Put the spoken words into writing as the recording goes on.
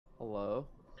Hello.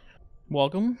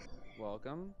 Welcome.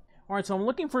 Welcome. Alright, so I'm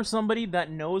looking for somebody that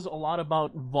knows a lot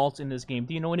about vaults in this game.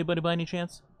 Do you know anybody by any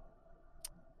chance?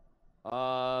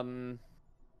 I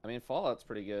mean, Fallout's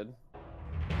pretty good.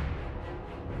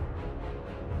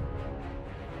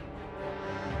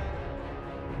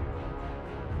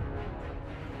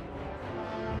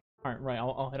 Alright, right,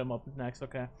 I'll hit him up next,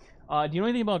 okay. Do you know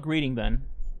anything about grading then?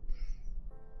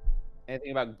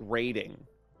 Anything about grading?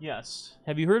 Yes.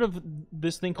 Have you heard of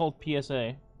this thing called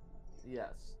PSA?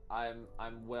 Yes, I'm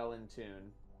well in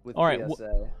tune with Alright,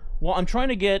 PSA. well, I'm trying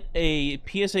to get a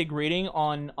PSA grading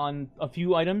on a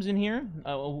few items in here.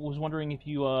 I was wondering if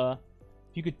you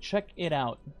could check it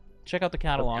out. Check out the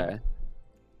catalog. Okay.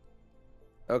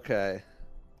 Okay.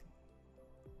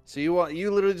 So you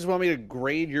literally just want me to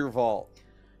grade your vault?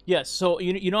 Yes, so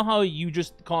you know how you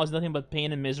just cause nothing but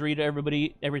pain and misery to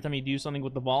everybody every time you do something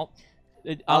with the vault?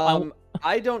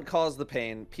 I don't cause the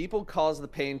pain. People cause the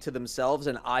pain to themselves,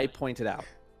 and I point it out.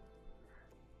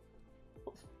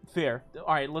 Fair.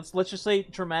 All right, let's just say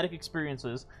traumatic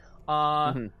experiences.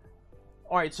 All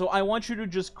right, so I want you to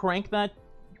just crank that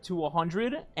to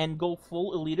 100 and go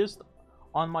full elitist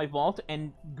on my vault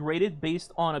and grade it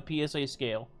based on a PSA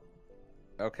scale.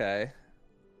 Okay.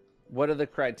 What are the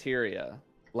criteria?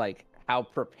 Like how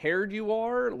prepared you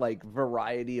are, like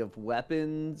variety of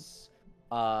weapons,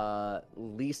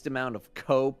 least amount of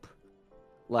cope.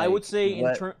 Like I would say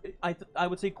what... I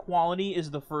would say quality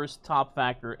is the first top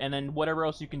factor, and then whatever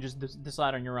else you can just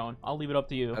decide on your own. I'll leave it up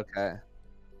to you. Okay.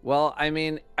 Well, I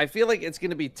mean, I feel like it's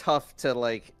gonna be tough to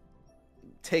like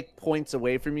take points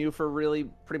away from you for really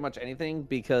pretty much anything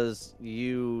because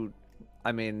you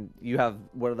have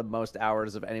one of the most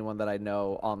hours of anyone that I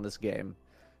know on this game.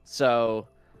 So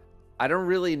I don't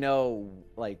really know,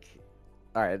 like,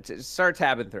 all right, start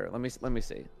tabbing through. Let me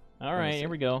see. All right, here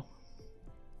we go.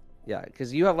 Yeah,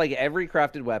 because you have like every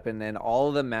crafted weapon and all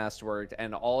of the masterworked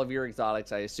and all of your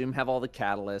exotics, I assume, have all the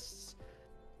catalysts.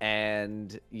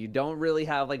 And you don't really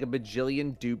have like a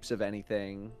bajillion dupes of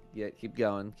anything. Yeah, keep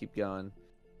going, keep going.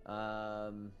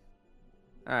 All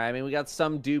right, I mean, we got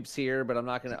some dupes here, but I'm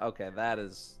not gonna. Okay, that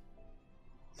is.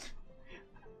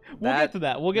 We'll get to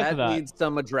that. We'll get to that. That needs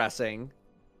some addressing.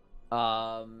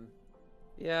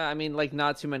 Yeah, I mean, like,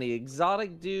 not too many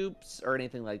exotic dupes or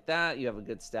anything like that. You have a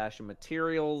good stash of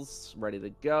materials ready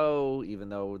to go, even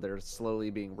though they're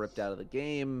slowly being ripped out of the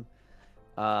game.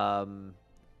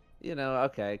 You know,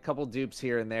 okay, a couple dupes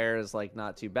here and there is, like,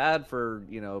 not too bad for,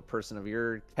 you know, a person of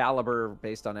your caliber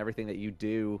based on everything that you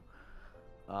do.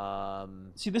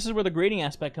 See, this is where the grading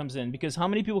aspect comes in, because how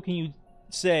many people can you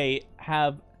say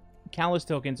have Callus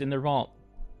tokens in their vault?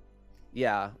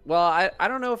 Yeah, well, I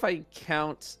don't know if I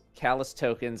count Callus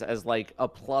tokens as like a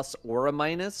plus or a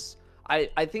minus.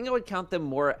 I think I would count them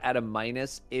more at a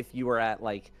minus if you were at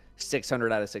like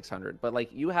 600 out of 600. But like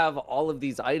you have all of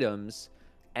these items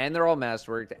and they're all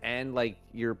masterworked and like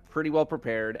you're pretty well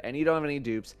prepared and you don't have any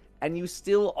dupes and you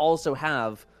still also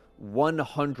have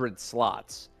 100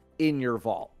 slots in your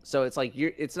vault. So it's like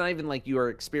it's not even like you are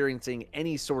experiencing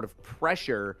any sort of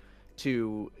pressure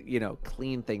to, you know,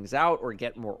 clean things out or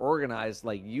get more organized.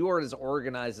 Like, you are as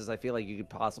organized as I feel like you could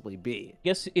possibly be. I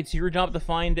guess it's your job to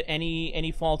find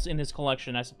any faults in this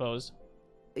collection, I suppose.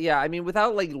 Yeah, I mean,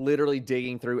 without like literally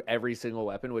digging through every single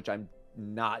weapon, which I'm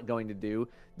not going to do,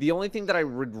 the only thing that I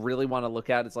would really want to look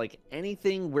at is like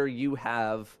anything where you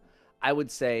have, I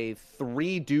would say,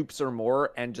 3 dupes or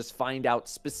more, and just find out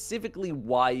specifically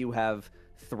why you have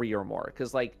 3 or more.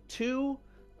 Because like 2,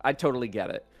 I totally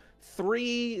get it.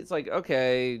 3, it's like,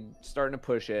 okay, starting to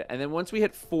push it. And then once we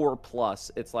hit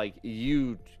 4+, it's like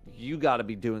you got to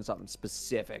be doing something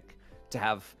specific to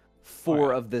have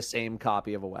 4 of the same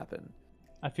copy of a weapon.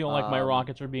 I feel like my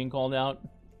rockets are being called out.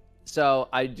 So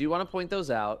I do want to point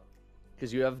those out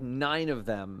because you have 9 of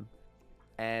them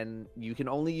and you can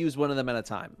only use one of them at a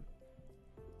time.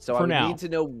 So I would need to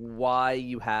know why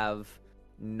you have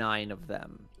 9 of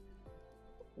them.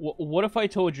 What if I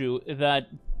told you that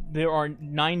there are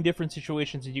 9 different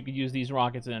situations that you could use these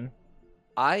rockets in?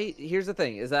 Here's the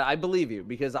thing, is that I believe you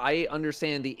because I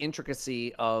understand the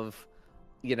intricacy of,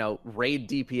 you know, raid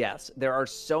DPS. There are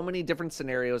so many different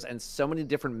scenarios and so many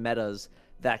different metas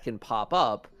that can pop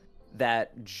up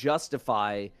that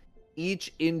justify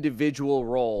each individual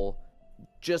role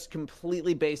just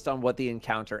completely based on what the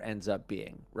encounter ends up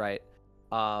being, right?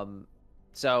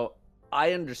 So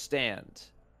I understand.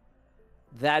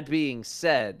 That being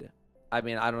said, I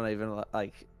mean, I don't even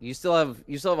like you still have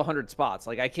 100 spots.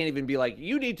 Like I can't even be like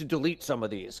you need to delete some of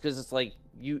these because it's like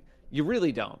you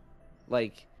really don't.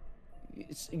 Like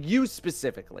you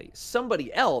specifically.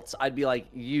 Somebody else, I'd be like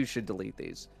you should delete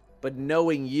these. But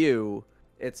knowing you,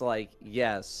 it's like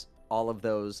yes, all of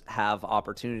those have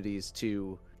opportunities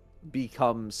to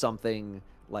become something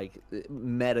like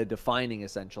meta defining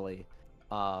essentially.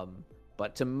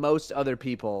 But to most other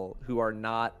people who are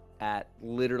not at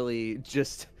literally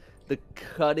just the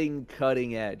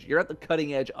cutting edge, you're at the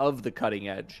cutting edge of the cutting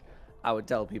edge, I would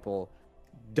tell people,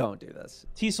 don't do this.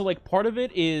 So like part of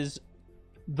it is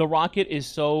the rocket is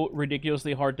so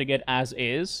ridiculously hard to get as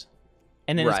is,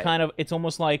 and then it's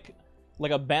almost like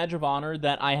a badge of honor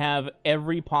that I have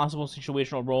every possible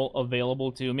situational role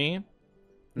available to me.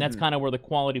 And that's kind of where the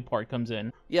quality part comes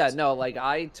in. Yeah, no, like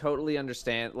I totally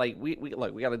understand. Like we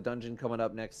got a dungeon coming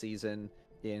up next season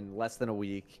in less than a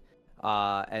week.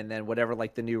 And then whatever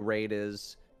like the new raid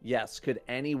is, yes, could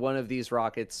any one of these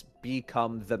rockets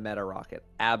become the meta rocket?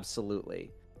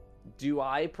 Absolutely. Do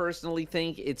I personally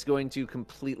think it's going to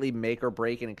completely make or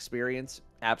break an experience?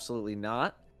 Absolutely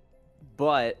not.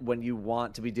 But when you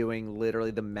want to be doing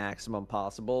literally the maximum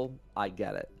possible, I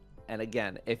get it. And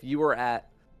again, if you were at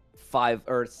 5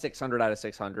 or 600 out of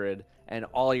 600 and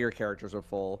all your characters were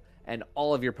full and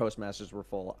all of your postmasters were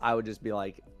full, I would just be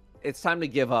like, it's time to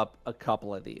give up a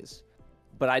couple of these.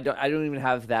 But I don't even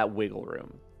have that wiggle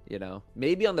room, you know?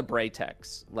 Maybe on the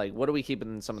Braytex. Like, what are we keeping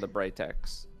in some of the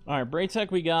Braytex? All right, Braytech,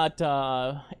 we got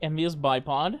Envious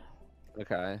Bipod.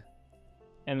 Okay.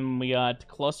 And we got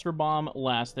Cluster Bomb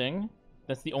Lasting.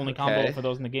 That's the only combo for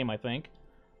those in the game, I think.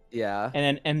 Yeah. And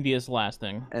then Envious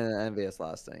Lasting. And Envious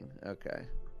Lasting. Okay.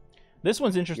 This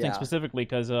one's interesting specifically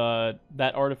because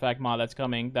that artifact mod that's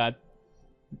coming, that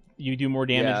you do more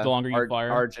damage the longer you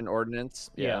fire. Argent Ordnance.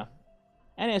 Yeah.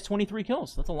 And it has 23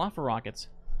 kills. That's a lot for rockets.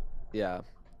 Yeah.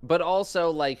 But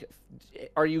also, like,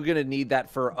 are you going to need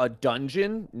that for a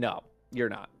dungeon? No, you're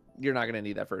not. You're not going to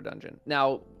need that for a dungeon.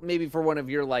 Now, maybe for one of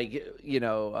your, like, you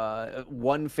know,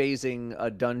 one-phasing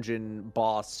a dungeon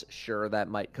boss, sure, that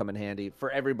might come in handy. For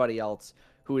everybody else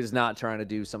who is not trying to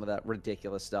do some of that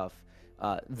ridiculous stuff,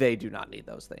 they do not need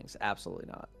those things. Absolutely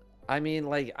not. I mean,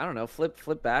 like, I don't know,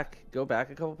 flip back, go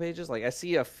back a couple pages. Like, I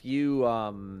see a few,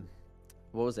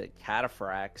 what was it,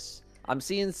 cataphracts. I'm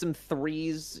seeing some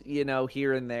 3s, you know,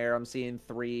 here and there. I'm seeing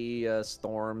 3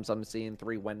 storms. I'm seeing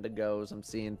 3 Wendigos. I'm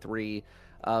seeing 3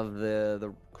 of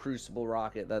the Crucible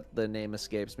rocket that the name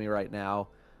escapes me right now.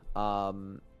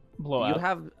 Blowout. You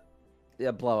have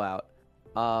Blowout.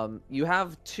 You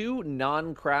have 2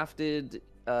 non-crafted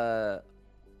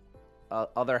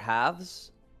other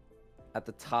halves at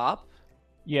the top.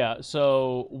 Yeah,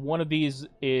 so one of these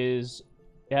it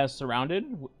has surrounded,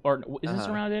 or is it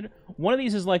surrounded? One of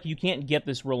these is like you can't get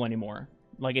this roll anymore.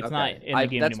 Like it's not in the game that's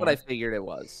anymore. That's what I figured it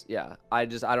was. Yeah, I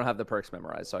don't have the perks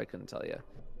memorized, so I couldn't tell you.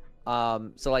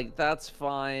 So like that's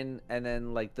fine, and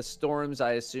then like the storms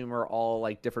I assume are all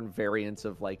like different variants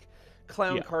of like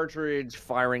clown cartridge,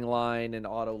 firing line, and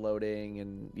auto loading,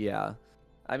 and yeah.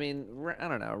 I mean, I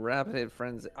don't know, Rapid Hit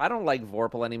Frenzy. I don't like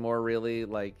Vorpal anymore, really.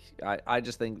 Like, I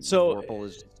just think Vorpal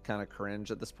is kind of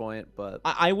cringe at this point, but...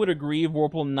 I would agree,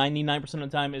 Vorpal 99% of the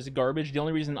time is garbage. The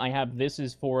only reason I have this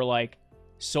is for, like,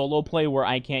 solo play where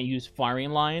I can't use firing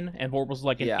line, and Vorpal's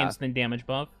like an instant damage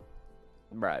buff.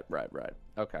 Right.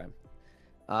 Okay.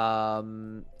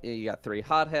 You got 3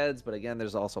 hotheads, but again,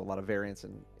 there's also a lot of variance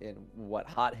in what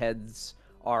hotheads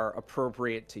are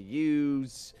appropriate to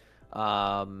use.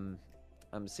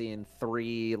 I'm seeing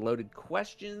 3 loaded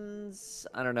questions.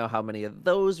 I don't know how many of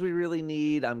those we really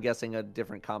need. I'm guessing a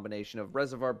different combination of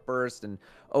Reservoir Burst and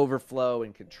Overflow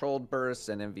and Controlled Burst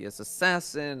and Envious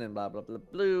Assassin and blah, blah, blah,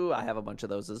 blah. I have a bunch of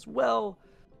those as well.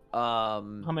 How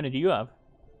many do you have?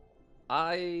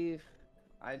 I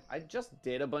just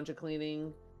did a bunch of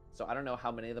cleaning, so I don't know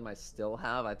how many of them I still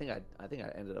have. I think I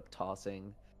ended up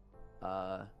tossing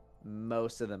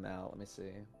most of them out. Let me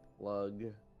see.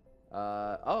 Lug.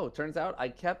 Turns out I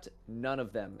kept none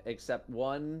of them except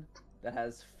one that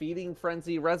has Feeding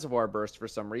Frenzy Reservoir Burst for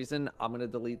some reason. I'm gonna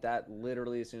delete that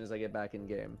literally as soon as I get back in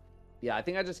game. Yeah, I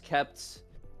think I just kept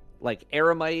like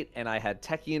Eremite, and I had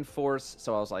Techian Force,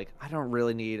 so I was like, I don't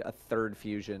really need a 3rd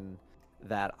fusion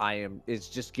that is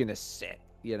just gonna sit,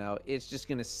 you know? It's just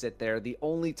gonna sit there. The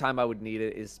only time I would need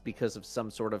it is because of some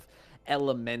sort of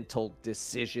elemental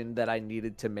decision that I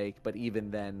needed to make, but even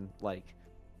then, like,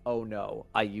 oh no,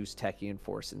 I use Techian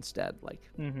Force instead. Like,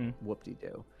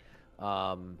 whoop-de-doo.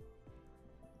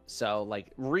 So,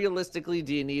 like, realistically,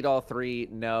 do you need all 3?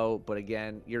 No, but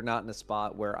again, you're not in a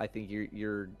spot where I think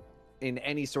you're in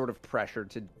any sort of pressure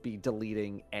to be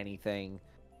deleting anything.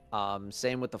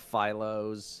 Same with the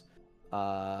Phylos.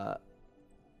 And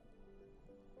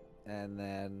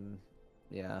then,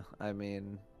 yeah, I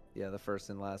mean, yeah, the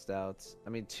first and last outs. I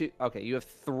mean, you have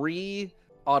 3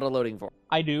 auto-loading vault.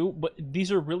 I do, but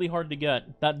these are really hard to get.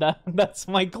 That's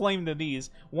my claim to these.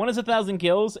 One is 1,000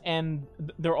 kills, and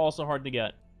they're also hard to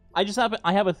get.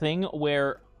 I have a thing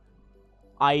where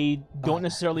I don't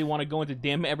necessarily want to go into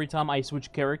dim every time I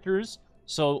switch characters,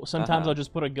 so sometimes I'll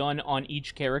just put a gun on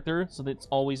each character so that it's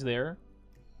always there.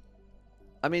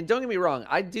 I mean, don't get me wrong.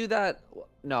 I do that.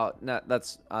 No,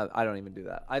 that's I don't even do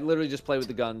that. I literally just play with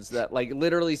the guns that, like,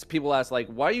 literally people ask, like,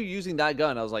 why are you using that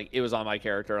gun? I was like, it was on my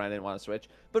character and I didn't want to switch.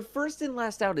 But first in,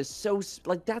 last out is so,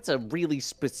 like, that's a really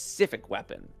specific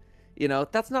weapon. You know,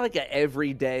 that's not like a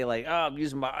everyday, like, oh, I'm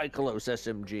using my Ikelos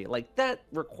SMG. Like, that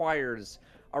requires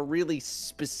a really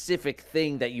specific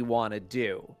thing that you want to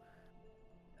do.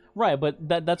 Right,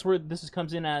 but that's where this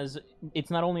comes in, as it's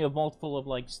not only a vault full of,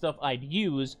 like, stuff I'd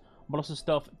use, but also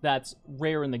stuff that's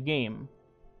rare in the game.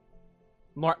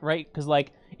 Right? Because,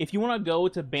 like, if you want to go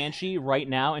to Banshee right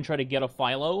now and try to get a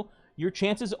Philo, your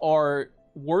chances are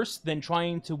worse than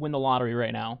trying to win the lottery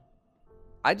right now.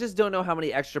 I just don't know how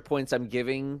many extra points I'm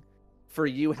giving for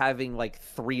you having, like,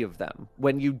 3 of them,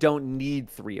 when you don't need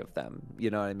 3 of them. You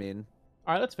know what I mean?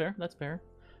 Alright, that's fair. That's fair.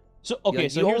 So, okay,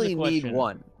 so you here's only the question. need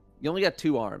 1. You only got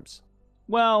 2 arms.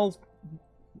 Well,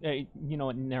 you know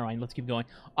what? Never mind. Let's keep going.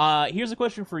 Here's a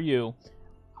question for you.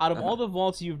 Out of all the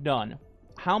vaults you've done,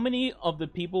 how many of the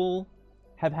people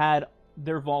have had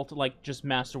their vault, like, just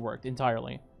masterworked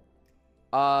entirely?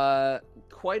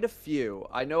 Quite a few.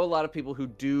 I know a lot of people who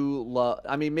do love,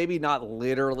 I mean, maybe not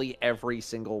literally every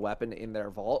single weapon in their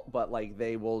vault, but, like,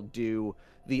 they will do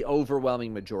the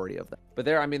overwhelming majority of them. But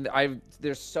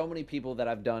there's so many people that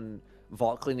I've done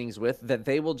vault cleanings with that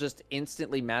they will just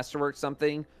instantly masterwork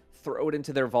something, throw it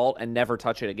into their vault, and never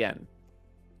touch it again.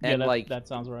 And, yeah, that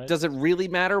sounds right. Does it really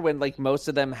matter when, like, most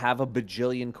of them have a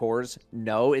bajillion cores?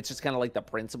 No, it's just kind of like the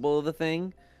principle of the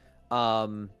thing.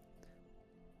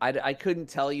 I couldn't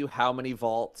tell you how many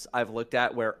vaults I've looked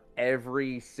at where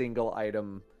every single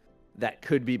item that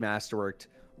could be masterworked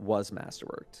was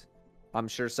masterworked. I'm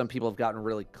sure some people have gotten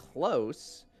really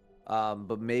close,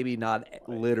 but maybe not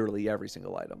literally every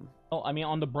single item. Well, I mean,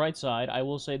 on the bright side, I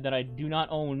will say that I do not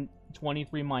own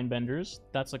 23 Mindbenders.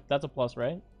 That's a plus,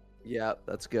 right? Yeah,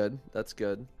 that's good. That's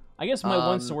good. I guess my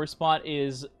one sore spot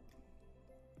is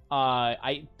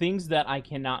things that I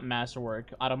cannot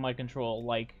masterwork out of my control,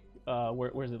 like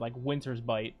where is it, like Winter's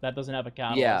Bite, that doesn't have a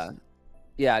catalyst.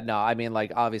 Yeah, no, I mean,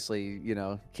 like, obviously, you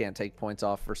know, can't take points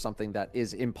off for something that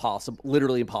is impossible,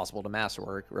 literally impossible to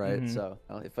masterwork, right? So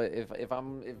if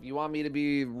you want me to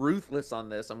be ruthless on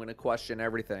this, I'm going to question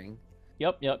everything.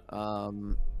 Yep.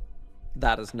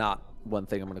 That is not one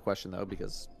thing I'm going to question, though,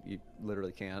 because you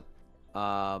literally can't.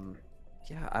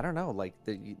 Yeah, I don't know. Like,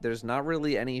 there's not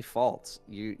really any faults.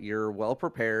 You're well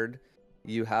prepared.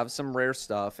 You have some rare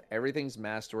stuff. Everything's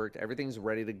masterworked. Everything's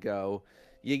ready to go.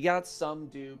 You got some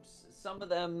dupes. Some of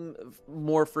them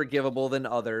more forgivable than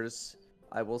others,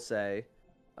 I will say.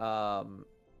 But,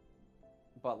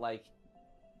 like,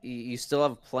 you still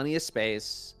have plenty of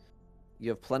space.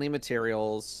 You have plenty of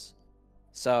materials.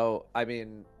 So, I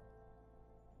mean,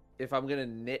 if I'm going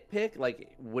to nitpick,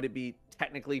 like, would it be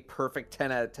technically perfect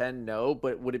 10 out of 10? No,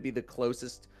 but would it be the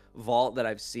closest vault that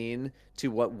I've seen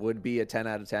to what would be a 10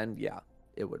 out of 10? Yeah,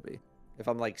 it would be. If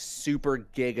I'm, like, super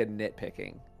giga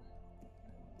nitpicking.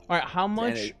 All right, how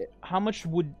much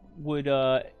would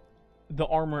the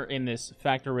armor in this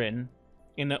factor in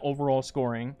the overall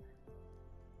scoring?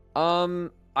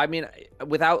 I mean,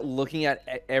 without looking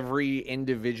at every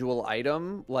individual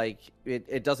item, like,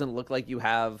 it doesn't look like you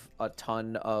have a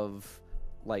ton of,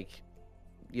 like,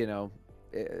 you know,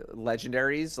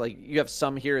 legendaries. Like, you have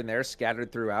some here and there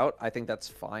scattered throughout. I think that's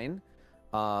fine.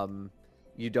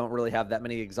 You don't really have that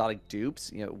many exotic dupes.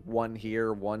 You know, one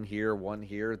here, one here, one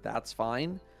here. That's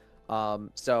fine.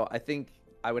 So I think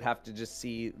I would have to just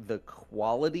see the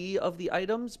quality of the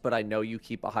items, but I know you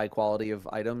keep a high quality of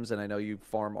items, and I know you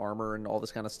farm armor and all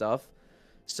this kind of stuff.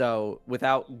 So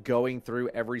without going through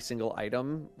every single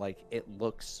item, like, it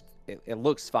looks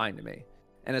fine to me.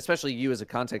 And especially you as a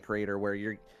content creator, where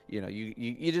you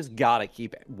just gotta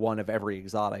keep one of every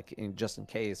exotic just in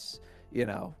case, you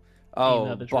know.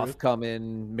 Oh, buff come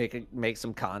in, make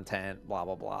some content, blah,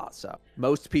 blah, blah. So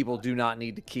most people do not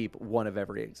need to keep one of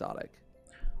every exotic.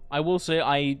 I will say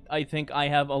I think I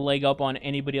have a leg up on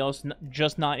anybody else,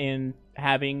 just not in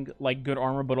having, like, good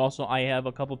armor, but also I have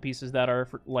a couple pieces that are,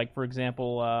 for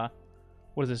example,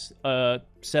 what is this?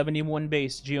 71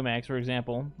 base Geomax, for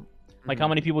example. Like, how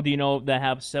many people do you know that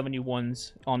have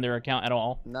 71s on their account at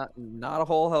all? Not a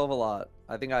whole hell of a lot.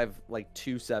 I think I have, like,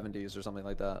 270s or something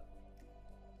like that.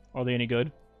 Are they any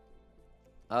good?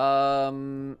 I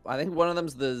think one of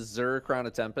them's the Zur Crown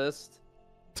of Tempest.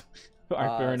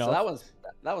 Alright, fair enough. So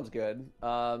That one's good.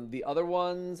 The other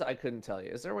ones I couldn't tell you.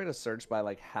 Is there a way to search by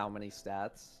like how many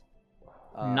stats?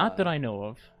 Not that I know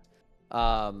of.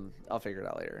 I'll figure it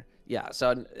out later. Yeah,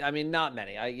 so I mean, not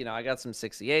many. I got some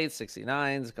 68s,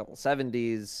 69s, a couple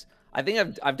 70s. I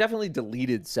think I've definitely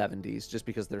deleted 70s just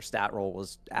because their stat roll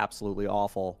was absolutely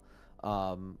awful.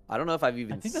 I don't know if I've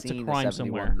even think that's a seen crime a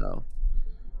 71 somewhere. though.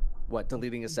 What,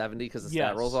 deleting a 70 because the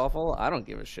stat roll's Yes. awful? I don't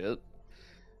give a shit.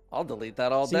 I'll delete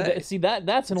that all day.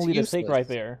 That's an It's elitist take right useless.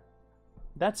 there.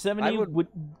 That 70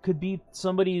 could be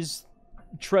somebody's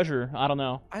treasure. I don't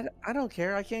know. I don't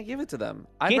care. I can't give it to them.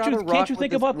 I'd Can't rather you rock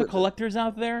think about the collectors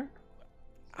out there?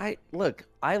 Look,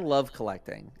 I love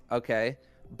collecting, okay?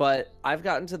 But I've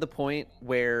gotten to the point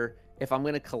where if I'm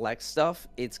going to collect stuff,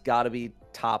 it's got to be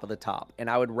top of the top. And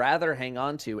I would rather hang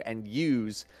on to and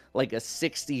use like a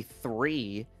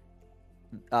 63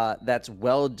 that's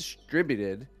well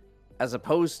distributed as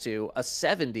opposed to a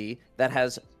 70 that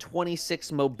has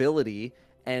 26 mobility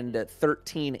and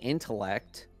 13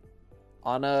 intellect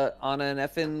on an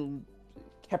effing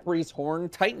Kepri's Horn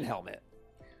Titan helmet.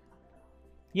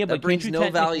 Yeah, That but brings no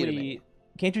value to me.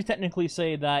 Can't you technically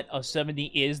say that a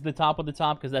 70 is the top of the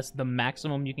top because that's the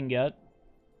maximum you can get?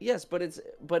 Yes, but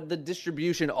the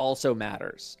distribution also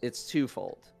matters. It's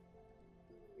twofold.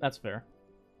 That's fair.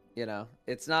 You know,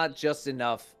 it's not just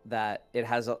enough that it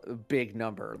has a big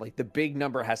number. Like the big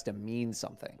number has to mean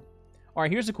something. All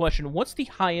right, here's a question. What's the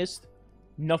highest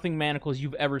nothing manacles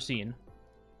you've ever seen?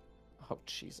 Oh,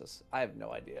 Jesus. I have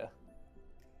no idea.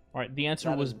 All right, the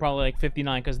answer was probably like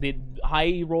 59 because the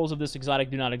high rolls of this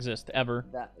exotic do not exist ever.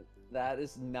 That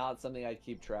is not something I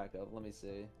keep track of. Let me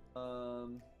see.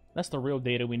 That's the real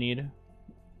data we need.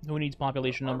 Who needs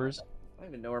population numbers? I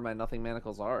don't even know where my nothing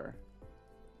manacles are.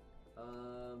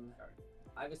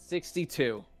 I have a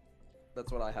 62.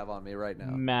 That's what I have on me right now.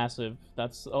 Massive.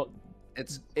 That's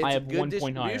it's I a have good 1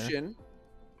 point distribution. higher.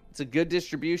 It's a good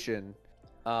distribution.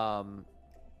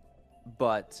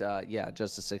 But yeah,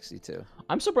 just a 62.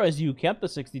 I'm surprised you kept the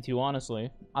 62. Honestly,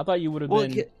 I thought you would have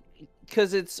been.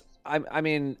 Because it's. I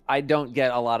mean, I don't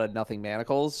get a lot of nothing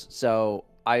manacles, so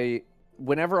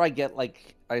whenever I get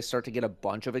I start to get a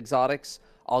bunch of exotics,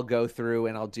 I'll go through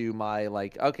and I'll do my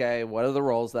okay, what are the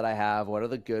rolls that I have? What are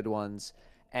the good ones?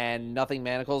 And nothing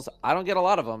manacles, I don't get a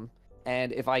lot of them.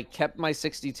 And if I kept my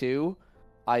 62,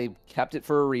 I kept it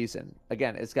for a reason.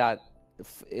 Again, it's got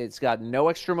no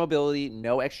extra mobility,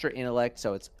 no extra intellect,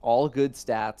 so it's all good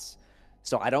stats.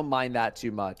 So I don't mind that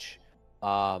too much.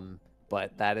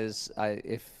 But that is,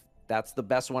 if that's the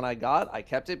best one I got, I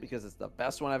kept it because it's the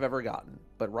best one I've ever gotten.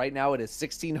 But right now it is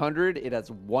 1600. It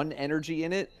has 1 energy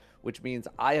in it, which means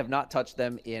I have not touched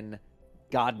them in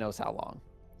God knows how long.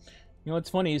 You know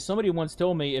what's funny is somebody once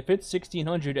told me if it's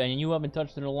 1600 and you haven't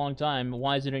touched it in a long time,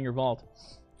 why is it in your vault?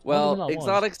 Well,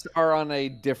 exotics are on a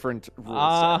different rule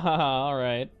set. All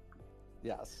right.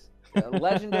 Yes.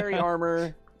 Legendary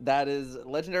armor,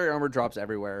 legendary armor drops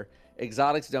everywhere.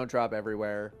 Exotics don't drop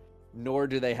everywhere, nor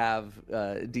do they have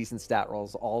decent stat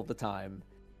rolls all the time.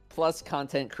 Plus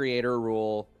content creator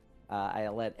rule. I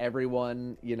let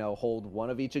everyone, hold one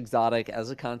of each exotic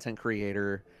as a content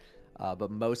creator.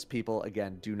 But most people,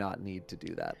 again, do not need to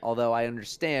do that. Although I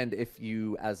understand if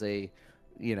you, as a,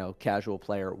 casual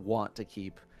player, want to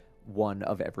keep one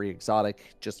of every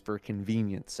exotic just for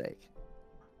convenience sake.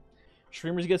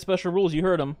 Streamers get special rules. You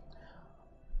heard them.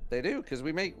 They do, because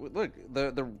look,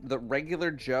 the regular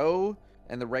Joe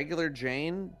and the regular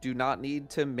Jane do not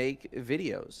need to make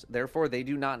videos. Therefore, they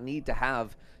do not need to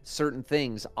have certain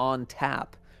things on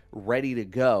tap, ready to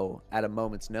go at a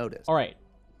moment's notice. All right.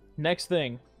 Next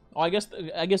thing. I guess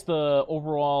the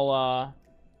overall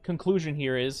conclusion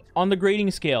here is on the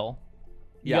grading scale.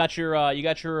 You got your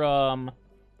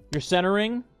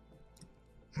centering,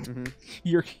 Mm-hmm.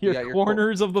 your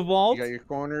corners of the vault. You got your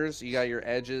corners, you got your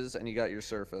edges, and you got your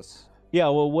surface. Yeah.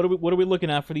 Well, what are we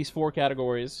looking at for these 4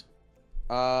 categories?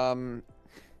 I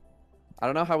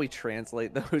don't know how we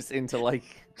translate those into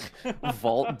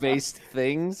vault-based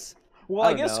things. Well,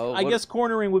 I guess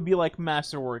cornering would be like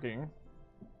masterworking.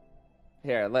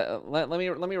 Here, let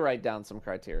me write down some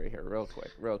criteria here real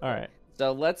quick. All right.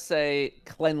 So let's say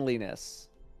cleanliness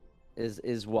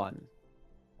is one.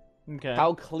 Okay.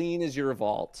 How clean is your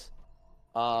vault?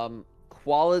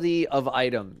 Quality of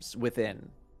items within.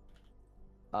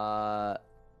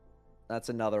 That's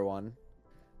another one.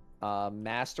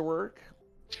 Masterwork.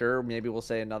 Sure, maybe we'll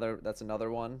say that's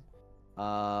another one.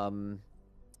 I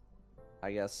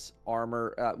guess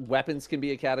armor, weapons can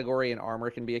be a category and armor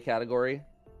can be a category.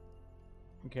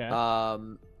 Okay.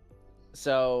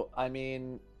 So I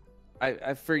mean,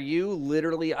 I for you,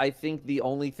 literally, I think the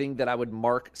only thing that I would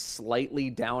mark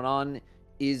slightly down on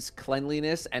is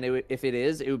cleanliness, and if it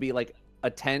is, it would be like a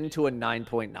 10 to a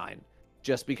 9.9,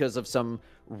 just because of some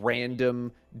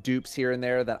random dupes here and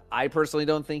there that I personally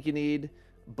don't think you need.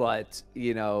 But,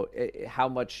 you know, how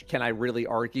much can I really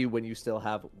argue when you still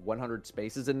have 100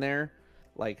 spaces in there?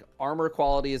 Like, armor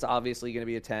quality is obviously going to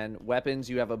be a 10. Weapons,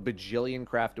 you have a bajillion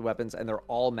crafted weapons, and they're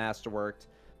all masterworked.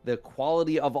 The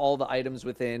quality of all the items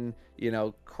within, you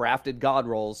know, crafted god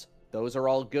rolls, those are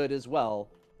all good as well.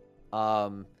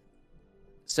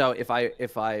 So if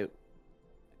I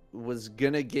was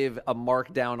gonna give a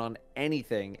markdown on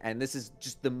anything, and this is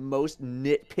just the most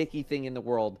nitpicky thing in the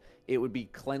world, it would be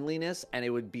cleanliness, and it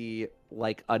would be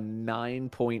like a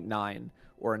 9.9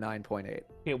 or a 9.8.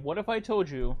 Okay, what if I told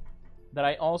you that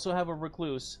I also have a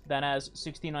recluse that has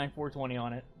 69,420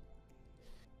 on it?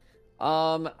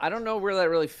 I don't know where that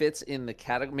really fits in the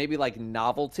category. Maybe like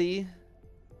novelty,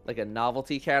 like a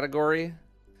novelty category,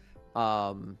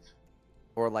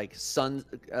 or like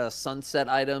sunset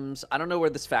items. I don't know where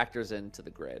this factors into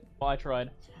the grid. Well, I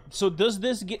tried. So does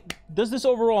this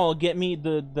overall get me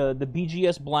the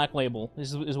BGS black label?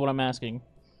 Is what I'm asking.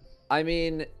 I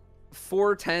mean,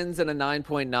 4 10s and a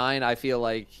 9.9. I feel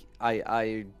like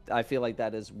I feel like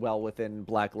that is well within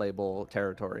black label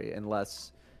territory,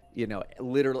 unless, you know,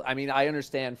 literally. I mean, I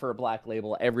understand for a black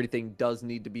label everything does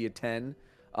need to be a 10,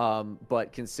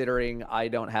 but considering I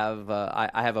don't have I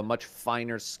have a much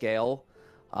finer scale,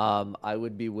 I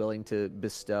would be willing to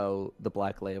bestow the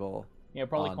black label. Yeah,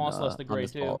 probably costs less to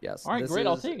grade too. Vault. Yes. All right, great.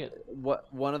 I'll take it.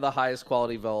 One of the highest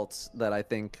quality vaults that I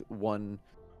think one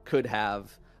could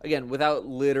have. Again, without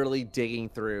literally digging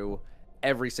through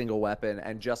every single weapon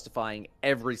and justifying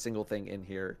every single thing in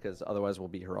here, because otherwise we'll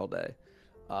be here all day.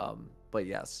 But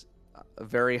yes, a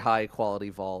very high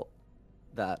quality vault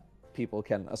that people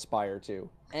can aspire to,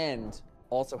 and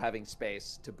also having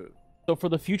space to boot. So for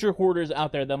the future hoarders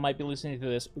out there that might be listening to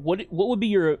this, what would be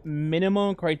your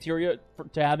minimum criteria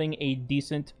to having a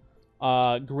decent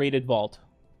graded vault?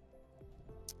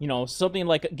 You know, something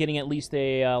like getting at least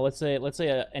a let's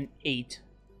say an 8.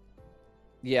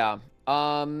 Yeah.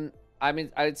 I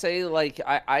mean, I'd say, like,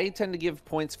 I tend to give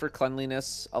points for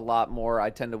cleanliness a lot more.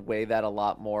 I tend to weigh that a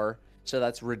lot more. So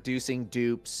that's reducing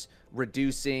dupes,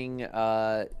 reducing,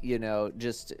 you know,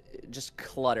 just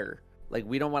clutter. Like,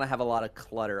 we don't want to have a lot of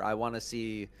clutter. I want to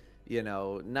see, you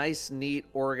know, nice, neat,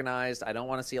 organized. I don't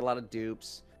want to see a lot of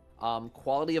dupes.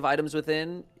 Quality of items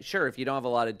within, sure, if you don't have a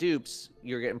lot of dupes,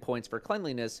 you're getting points for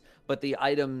cleanliness, but the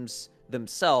items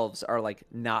themselves are, like,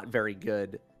 not very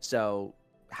good. So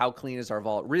how clean is our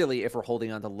vault really if we're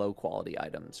holding on to low quality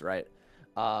items, right?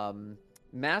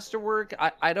 Masterwork,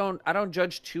 I don't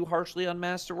judge too harshly on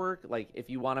masterwork. Like, if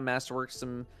you want to masterwork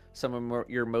some of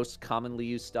your most commonly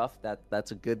used stuff,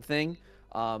 that's a good thing.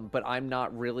 But I'm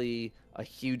not really a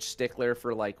huge stickler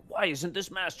for, like, why isn't this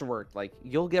masterwork? Like,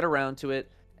 you'll get around to it,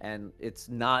 and it's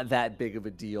not that big of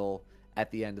a deal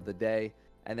at the end of the day.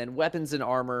 And then weapons and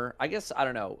armor, I guess, I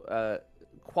don't know,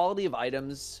 quality of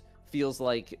items feels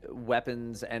like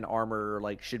weapons and armor,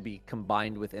 like, should be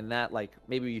combined within that. Like,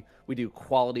 maybe we do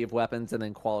quality of weapons and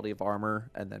then quality of armor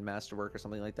and then masterwork or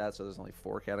something like that, so there's only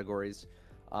 4 categories.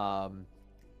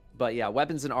 But yeah,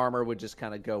 weapons and armor would just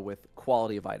kind of go with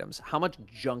quality of items. How much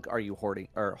junk are you hoarding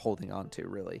or holding on to,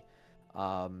 really?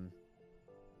 Yeah,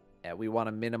 we want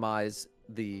to minimize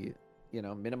the, you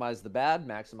know, minimize the bad,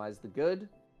 maximize the good.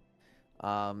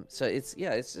 So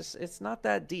it's not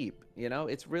that deep, you know.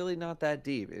 It's really not that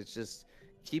deep. It's just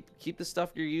keep the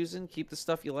stuff you're using, keep the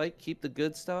stuff you like, keep the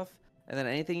good stuff, and then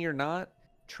anything you're not,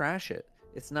 trash it.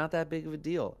 It's not that big of a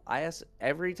deal. I ask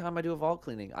every time I do a vault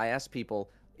cleaning, I ask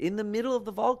people in the middle of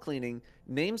the vault cleaning,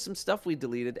 name some stuff we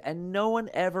deleted, and no one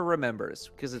ever remembers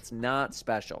because it's not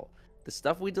special. The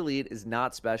stuff we delete is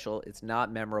not special. It's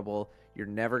not memorable. You're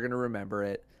never going to remember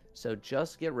it. So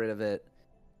just get rid of it,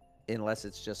 unless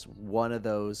it's just one of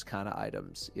those kind of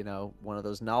items, you know, one of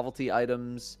those novelty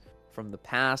items from the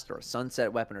past, or a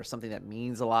sunset weapon, or something that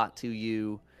means a lot to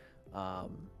you.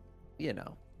 You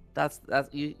know, that's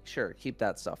you sure keep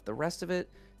that stuff. The rest of it,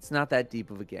 it's not that deep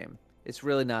of a game. It's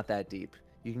really not that deep.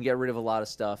 You can get rid of a lot of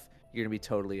stuff. You're gonna be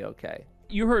totally okay.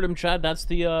 You heard him, Chad. That's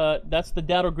the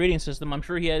Datto grading system. I'm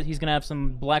sure he's gonna have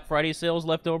some Black Friday sales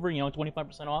left over. You know,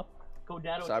 25% off. Code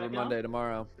Datto. Cyber Monday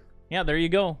tomorrow. Yeah, there you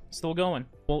go. Still going.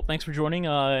 Well, thanks for joining.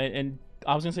 And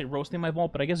I was gonna say roasting my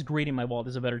vault, but I guess grading my vault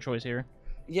is a better choice here.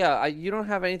 Yeah, you don't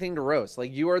have anything to roast.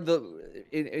 Like, you are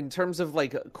in terms of,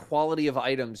 like, quality of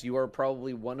items, you are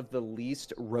probably one of the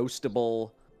least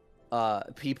roastable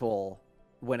people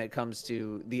when it comes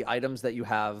to the items that you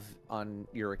have on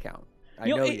your account.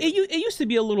 It used to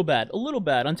be a little bad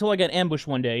until I got ambushed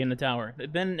one day in the tower.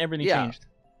 Then everything changed.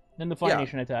 Then the Fire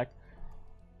Nation attacked.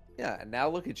 Yeah, and now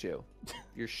look at you.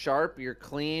 You're sharp, you're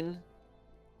clean,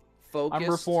 focused. I'm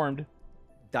reformed.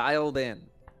 Dialed in.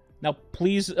 Now,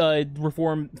 please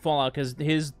reform Fallout, because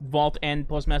his vault and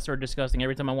Postmaster are disgusting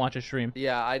every time I watch a stream.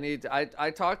 Yeah,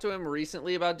 I talked to him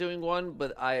recently about doing one,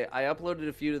 but I uploaded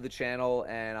a few to the channel,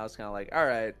 and I was kind of like, all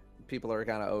right, people are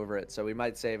kind of over it, so we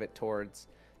might save it towards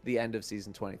the end of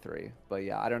Season 23. But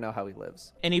yeah, I don't know how he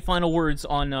lives. Any final words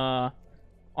on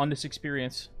this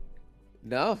experience?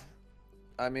 No.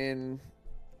 I mean,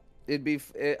 I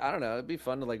don't know, it'd be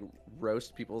fun to, like,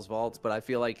 roast people's vaults, but I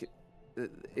feel like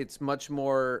it's much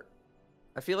more...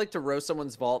 I feel like to roast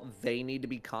someone's vault, they need to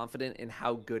be confident in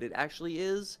how good it actually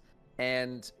is,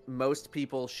 and most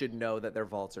people should know that their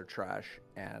vaults are trash,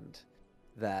 and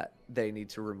that they need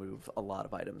to remove a lot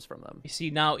of items from them. You see,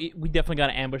 now we definitely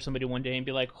gotta ambush somebody one day and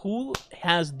be like, who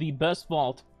has the best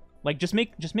vault? Like, just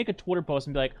make a Twitter post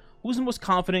and be like, who's the most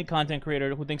confident content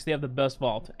creator who thinks they have the best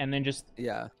vault? And then just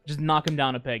knock him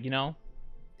down a peg, you know?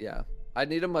 Yeah. I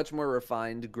need a much more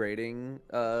refined grading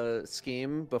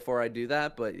scheme before I do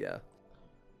that, but yeah.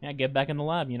 Yeah, get back in the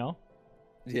lab, you know?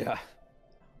 Yeah.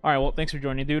 Alright, well, thanks for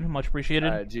joining, dude. Much appreciated.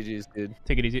 Alright, GG's, dude.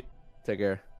 Take it easy. Take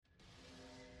care.